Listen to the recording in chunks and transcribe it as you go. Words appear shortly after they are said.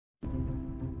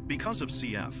Because of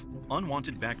CF,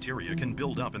 unwanted bacteria can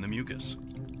build up in the mucus.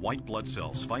 White blood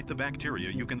cells fight the bacteria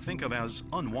you can think of as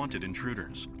unwanted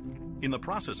intruders. In the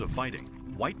process of fighting,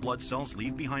 white blood cells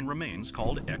leave behind remains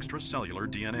called extracellular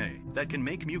DNA that can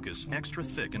make mucus extra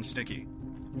thick and sticky.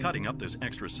 Cutting up this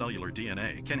extracellular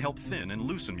DNA can help thin and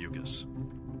loosen mucus.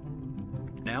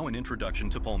 Now an introduction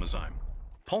to Pulmozyme.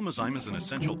 Pulmozyme is an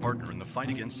essential partner in the fight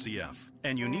against CF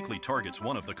and uniquely targets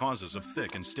one of the causes of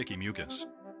thick and sticky mucus.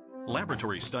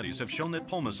 Laboratory studies have shown that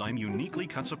Pulmozyme uniquely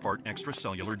cuts apart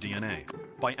extracellular DNA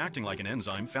by acting like an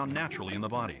enzyme found naturally in the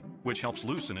body, which helps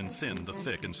loosen and thin the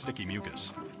thick and sticky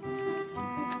mucus.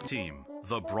 Team,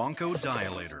 the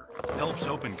bronchodilator, helps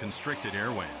open constricted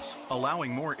airways,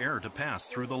 allowing more air to pass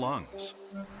through the lungs.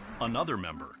 Another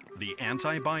member, the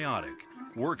antibiotic,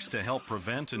 works to help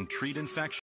prevent and treat infections